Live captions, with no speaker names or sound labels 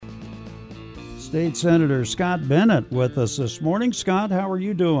State Senator Scott Bennett with us this morning. Scott, how are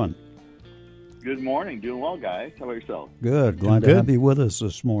you doing? Good morning. Doing well, guys. How about yourself? Good. Glad to have you with us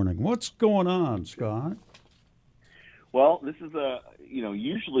this morning. What's going on, Scott? Well, this is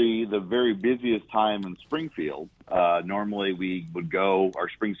usually the very busiest time in Springfield. Normally our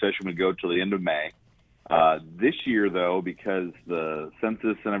spring session would go till the end of May. This year, though, because the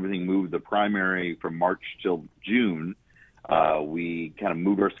census and everything moved the primary from March till June, we kind of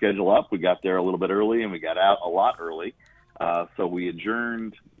moved our schedule up. We got there a little bit early and we got out a lot early. So we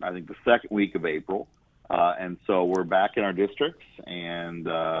adjourned, I think, the second week of April. And so we're back in our districts, and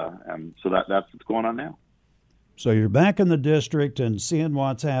so that's what's going on now. So you're back in the district and seeing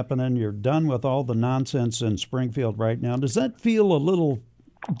what's happening. You're done with all the nonsense in Springfield right now. Does that feel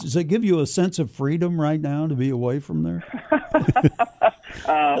does it give you a sense of freedom right now to be away from there?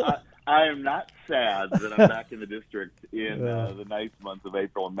 I am not sad that I'm back in the district in the nice months of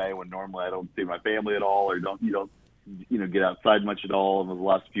April and May, when normally I don't see my family at all, or you don't get outside much at all. And the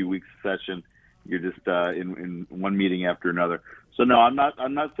last few weeks of session, you're just in one meeting after another. So no, I'm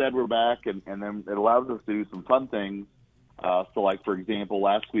not sad we're back, and then it allows us to do some fun things. So, like, for example,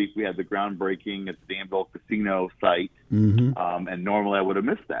 last week we had the groundbreaking at the Danville casino site, and normally I would have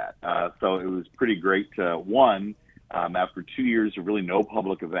missed that. So it was pretty great to, after 2 years of really no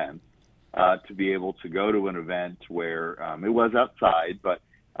public events, to be able to go to an event where it was outside, but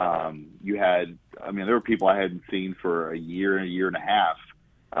there were people I hadn't seen for a year and a half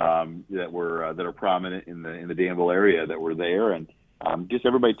that are prominent in the Danville area that were there, and just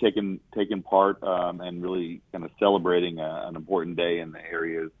everybody taking part and really kind of celebrating an important day in the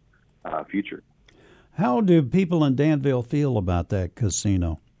area's future. How do people in Danville feel about that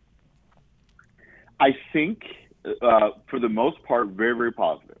casino? I think, for the most part, very, very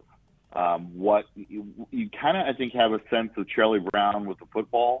positive. What you kind of, I think, have a sense of Charlie Brown with the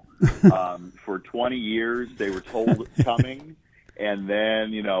football. For 20 years, they were told it's coming, and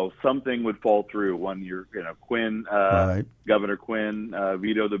then something would fall through. One year, Quinn, right. Governor Quinn,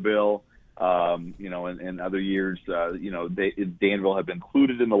 vetoed the bill. And other years, Danville had been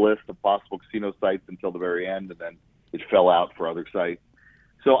included in the list of possible casino sites until the very end, and then it fell out for other sites.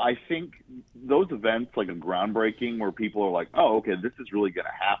 So I think those events, like a groundbreaking, where people are like, "Oh, okay, this is really going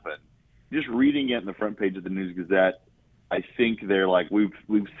to happen." Just reading it in the front page of the News Gazette, I think they're like,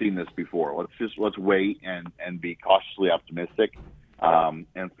 we've seen this before. Let's wait and be cautiously optimistic.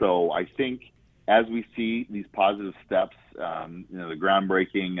 And so I think as we see these positive steps, the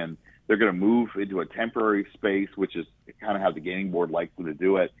groundbreaking, and they're going to move into a temporary space, which is kind of how the gaming board likes to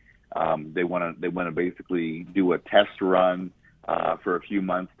do it. They want to basically do a test run for a few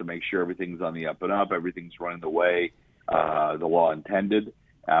months to make sure everything's on the up and up, everything's running the way the law intended.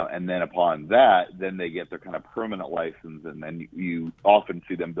 And then upon that, then they get their kind of permanent license, and then you often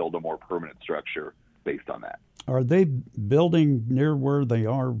see them build a more permanent structure based on that. Are they building near where they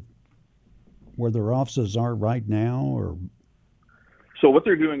are, where their offices are right now, or? So what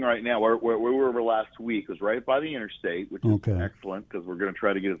they're doing right now, where we were last week, was right by the interstate, which is excellent, because we're going to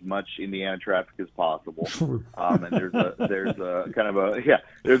try to get as much Indiana traffic as possible. And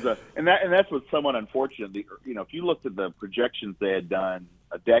that's what's somewhat unfortunate. If you looked at the projections they had done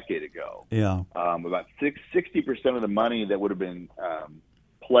a decade ago, about 60% of the money that would have been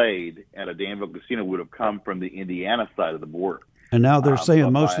played at a Danville casino would have come from the Indiana side of the border. And now they're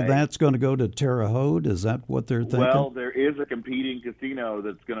saying most of that's going to go to Terre Haute. Is that what they're thinking? Well, there is a competing casino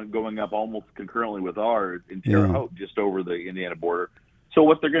that's going up almost concurrently with ours in Terre Haute, just over the Indiana border. So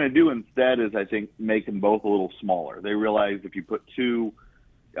what they're going to do instead is, I think, make them both a little smaller. They realize if you put two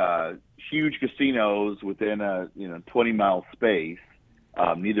huge casinos within a 20-mile space,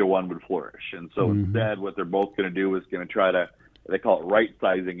 neither one would flourish. And so instead, what they're both going to do is going to try to, they call it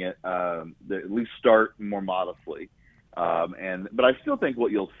right-sizing it, at least start more modestly. But I still think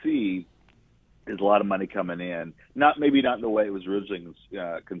what you'll see is a lot of money coming in. Maybe not in the way it was originally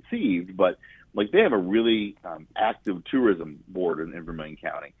conceived, but like they have a really active tourism board in Vermilion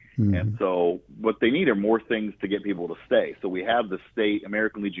County. And so what they need are more things to get people to stay. So we have the state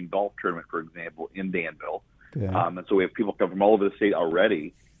American Legion golf tournament, for example, in Danville. And so we have people come from all over the state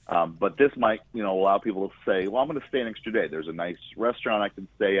already. But this might, allow people to say, well, I'm going to stay an extra day. There's a nice restaurant I can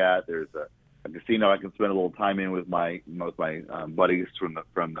stay at. There's a casino I can spend a little time in with my buddies from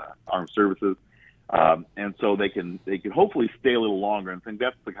the armed services, and so they can hopefully stay a little longer. And I think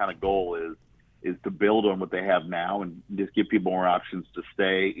that's the kind of goal is to build on what they have now and just give people more options to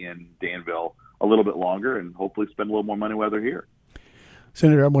stay in Danville a little bit longer and hopefully spend a little more money while they're here.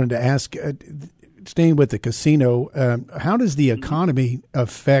 Senator, I wanted to ask, staying with the casino, how does the economy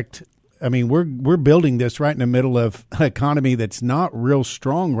affect I mean, we're building this right in the middle of an economy that's not real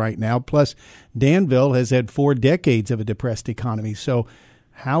strong right now. Plus, Danville has had 4 decades of a depressed economy. So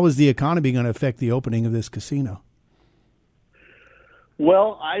how is the economy going to affect the opening of this casino?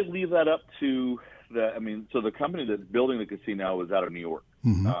 Well, I leave that up to so the company that's building the casino is out of New York.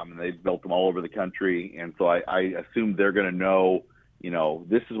 Mm-hmm. And they've built them all over the country. And so I assume they're going to know,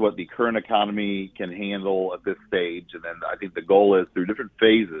 this is what the current economy can handle at this stage. And then I think the goal is through different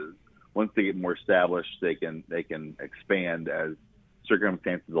phases, once they get more established, they can expand as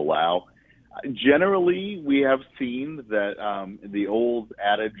circumstances allow. Generally, we have seen that the old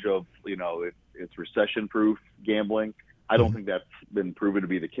adage of, it's recession-proof gambling, I don't think that's been proven to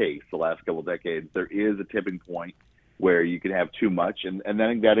be the case the last couple of decades. There is a tipping point where you can have too much, and I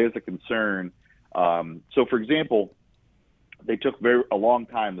think that is a concern. So, for example, they took a long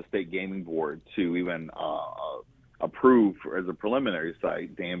time, the state gaming board, to even approve as a preliminary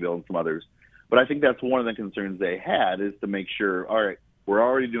site, Danville and some others. But I think that's one of the concerns they had, is to make sure, all right, we're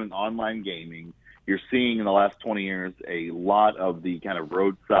already doing online gaming. You're seeing in the last 20 years a lot of the kind of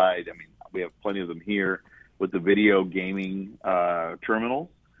roadside, we have plenty of them here, with the video gaming terminals.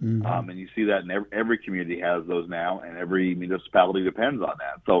 Mm-hmm. And you see that in every community has those now, and every municipality depends on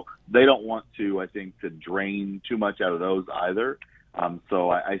that. So they don't want to, I think, to drain too much out of those either. So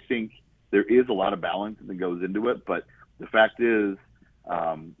I think there is a lot of balance that goes into it. But the fact is,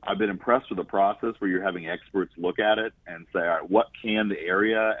 I've been impressed with the process where you're having experts look at it and say, all right, what can the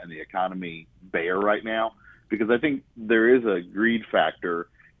area and the economy bear right now? Because I think there is a greed factor.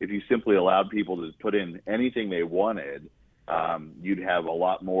 If you simply allowed people to put in anything they wanted, you'd have a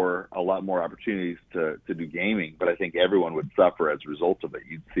lot more opportunities to do gaming. But I think everyone would suffer as a result of it.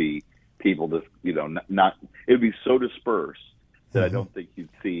 You'd see people just, not. It would be so dispersed that I don't think you'd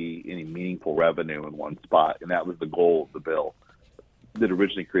see any meaningful revenue in one spot. And that was the goal of the bill that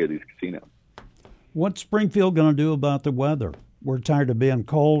originally created these casinos. What's Springfield going to do about the weather? We're tired of being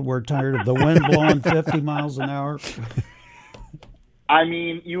cold. We're tired of the wind blowing 50 miles an hour.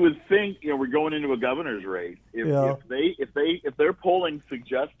 You would think, we're going into a governor's race. If their polling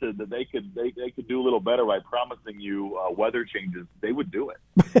suggested that they could do a little better by promising you weather changes, they would do it.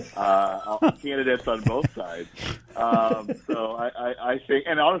 Candidates on both sides. So I think,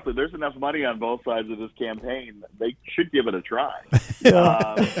 and honestly, there's enough money on both sides of this campaign. They should give it a try.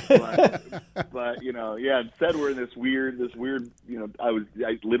 But instead we're in this weird. I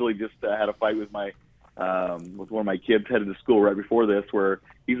literally just had a fight with with one of my kids headed to school right before this, where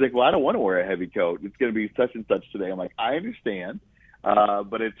he's like, well, I don't want to wear a heavy coat. It's going to be such and such today. I'm like, I understand,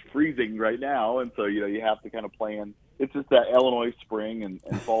 but it's freezing right now. And so, you have to kind of plan. It's just that Illinois spring and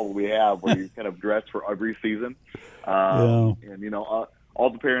fall we have where you kind of dress for every season. And, all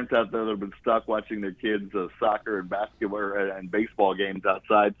the parents out there that have been stuck watching their kids' soccer and basketball and baseball games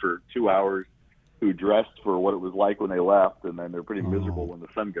outside for 2 hours, who dressed for what it was like when they left, and then they're pretty miserable when the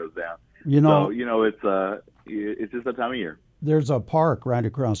sun goes down. It's just that time of year. There's a park right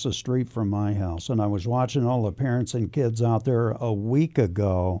across the street from my house, and I was watching all the parents and kids out there a week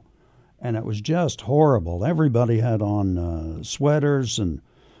ago, and it was just horrible. Everybody had on sweaters and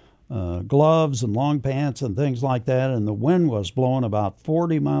gloves and long pants and things like that, and the wind was blowing about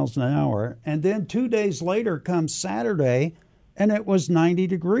 40 miles an hour. And then 2 days later comes Saturday, and it was 90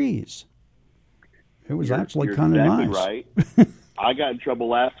 degrees. It was actually kind of exactly nice. Right. I got in trouble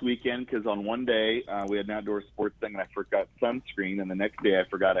last weekend because on one day we had an outdoor sports thing and I forgot sunscreen, and the next day I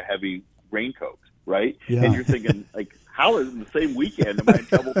forgot a heavy raincoat, right? Yeah. And you're thinking, like, how is in the same weekend am I in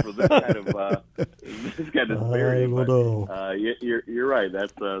trouble for this kind of disparity? You're right.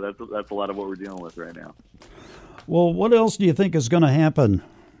 That's a lot of what we're dealing with right now. Well, what else do you think is going to happen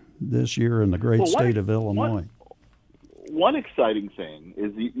this year in the great state of Illinois? One exciting thing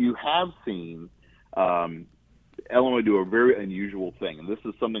is you have seen Illinois do a very unusual thing, and this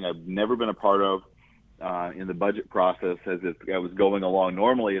is something I've never been a part of in the budget process as I was going along.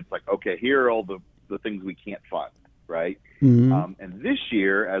 Normally, it's like, okay, here are all the things we can't fund, right? Mm-hmm. And this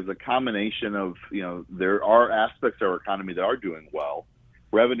year, as a combination of, there are aspects of our economy that are doing well.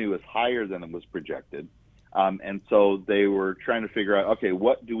 Revenue is higher than it was projected. And so they were trying to figure out, okay,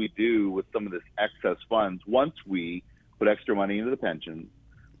 what do we do with some of this excess funds once we put extra money into the pensions?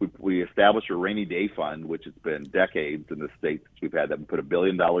 We established a rainy day fund, which has been decades in the state since we've had that. We put $1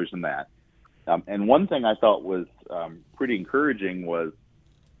 billion in that. And one thing I thought was pretty encouraging was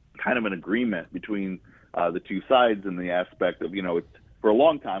kind of an agreement between the two sides in the aspect of, it's, for a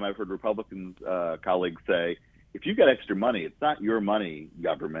long time I've heard Republican colleagues say, if you've got extra money, it's not your money,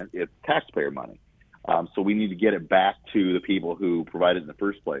 government, it's taxpayer money. So we need to get it back to the people who provided it in the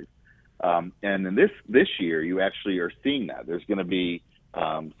first place. And in this year, you actually are seeing that. There's going to be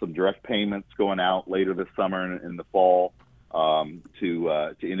some direct payments going out later this summer and in the fall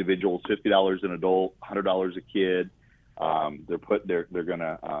to individuals, $50 an adult, $100 a kid. They're going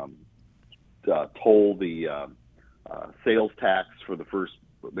to toll the sales tax for the first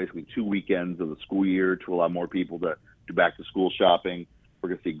basically 2 weekends of the school year to allow more people to do back to school shopping. We're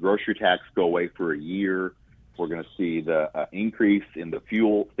going to see grocery tax go away for a year. We're going to see the increase in the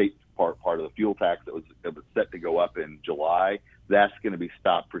fuel state part of the fuel tax that was set to go up in July. That's going to be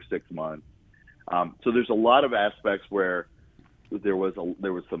stopped for 6 months. So there's a lot of aspects where there was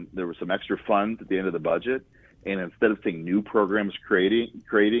some extra funds at the end of the budget, and instead of seeing new programs created,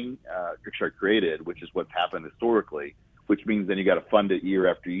 which is what's happened historically, which means then you got to fund it year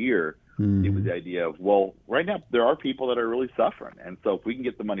after year. It was the idea of, well, right now there are people that are really suffering, and so if we can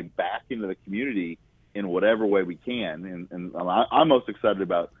get the money back into the community in whatever way we can, and I'm most excited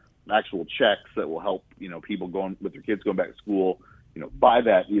about actual checks that will help people going with their kids going back to school, buy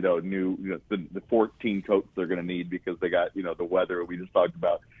that new the 14 coats they're going to need because they got the weather we just talked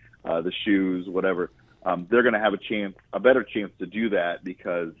about, the shoes, whatever. They're going to have a better chance to do that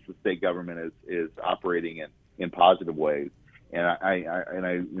because the state government is operating in positive ways. And I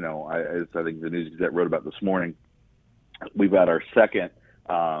think the News Gazette wrote about this morning, we've got our second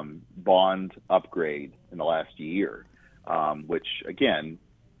bond upgrade in the last year, which again,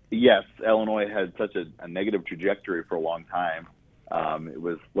 yes, Illinois had such a negative trajectory for a long time. It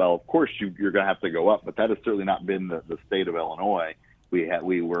was, well, of course you're going to have to go up, but that has certainly not been the state of Illinois.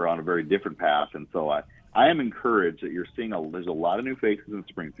 We were on a very different path, and so I am encouraged that you're seeing there's a lot of new faces in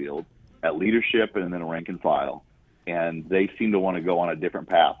Springfield at leadership and then rank and file, and they seem to want to go on a different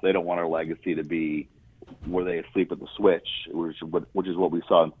path. They don't want our legacy to be where they asleep at the switch, which is what we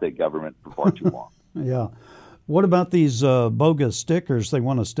saw in state government for far too long. Yeah. What about these bogus stickers they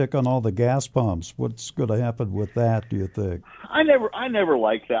want to stick on all the gas pumps? What's going to happen with that, do you think? I never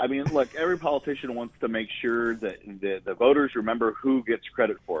like that. I mean, look, every politician wants to make sure that the voters remember who gets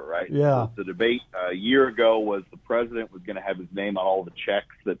credit for it, right? Yeah. The debate a year ago was the president was going to have his name on all the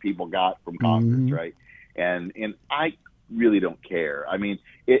checks that people got from Congress, right? And I really don't care. I mean,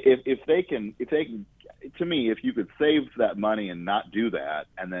 if they can, to me, if you could save that money and not do that,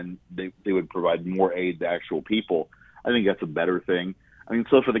 and then they would provide more aid to actual people, I think that's a better thing. I mean,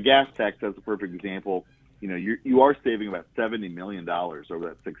 so for the gas tax, that's a perfect example. You are saving about $70 million over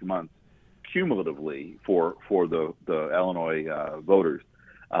that 6 months cumulatively for the Illinois voters.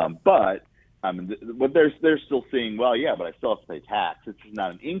 But they're still seeing, well, yeah, but I still have to pay tax. It's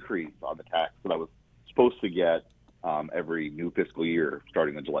not an increase on the tax that I was supposed to get every new fiscal year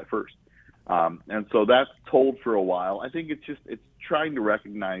starting on July 1st. And so that's told for a while. I think it's trying to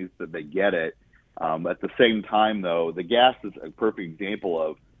recognize that they get it. At the same time, though, the gas is a perfect example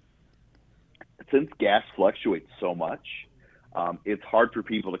of, since gas fluctuates so much, it's hard for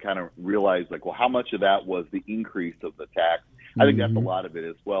people to kind of realize, like, well, how much of that was the increase of the tax? I think that's a lot of it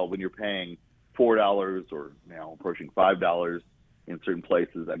as well. When you're paying $4 or now approaching $5 in certain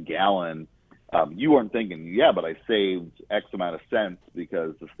places a gallon, you weren't thinking, yeah, but I saved X amount of cents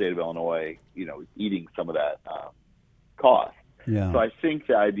because the state of Illinois, is eating some of that cost. Yeah. So I think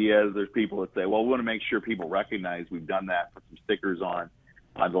the idea is there's people that say, well, we want to make sure people recognize we've done that, put some stickers on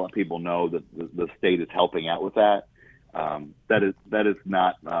to let people know that the state is helping out with that. That is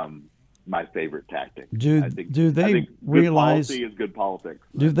not my favorite tactic. Do they realize good policy is good politics?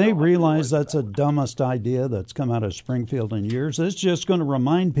 Do they realize that's the dumbest idea that's come out of Springfield in years? It's just going to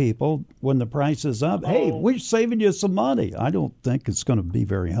remind people when the price is up, hey, we're saving you some money. I don't think it's going to be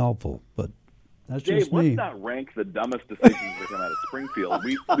very helpful, but that's Dave, just me. Let's not rank the dumbest decisions that come out of Springfield.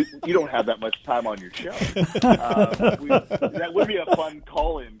 You don't have that much time on your show. That would be a fun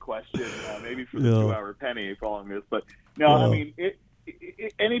call-in question, maybe for the 2-hour penny following this. But no, I mean,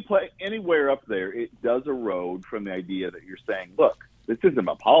 anywhere up there, it does erode from the idea that you're saying, look, this isn't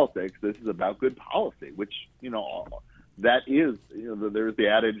about politics. This is about good policy, which, that is, there's the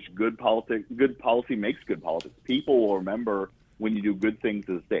adage, good policy makes good politics. People will remember when you do good things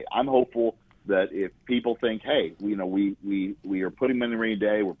to the state. I'm hopeful that if people think, hey, we are putting money in a rainy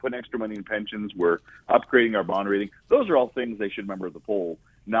day, we're putting extra money in pensions, we're upgrading our bond rating, those are all things they should remember at the poll,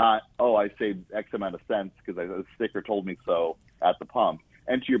 not, oh, I saved X amount of cents because a sticker told me so at the pump.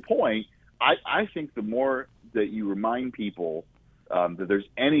 And to your point, I think the more that you remind people that there's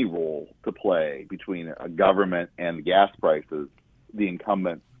any role to play between a government and gas prices, the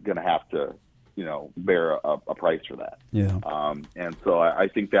incumbent's going to have to, bear a price for that. Yeah. And so I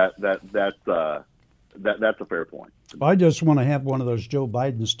think that's a fair point. I just want to have one of those Joe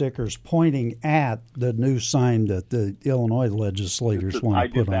Biden stickers pointing at the new sign that the Illinois legislators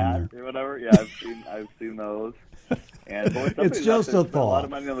want to put on there. Whatever. Yeah, I've seen those. And boy, it's just a thought. A lot of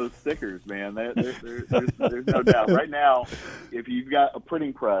money on those stickers, man. There's no doubt. Right now, if you've got a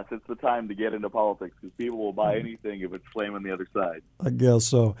printing press, it's the time to get into politics because people will buy anything if it's flaming the other side. I guess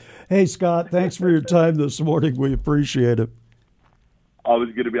so. Hey, Scott, thanks for your time this morning. We appreciate it.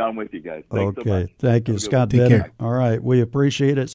 Always good to be on with you guys. Thanks so much. Thank you, Scott Bennett. All right, we appreciate it.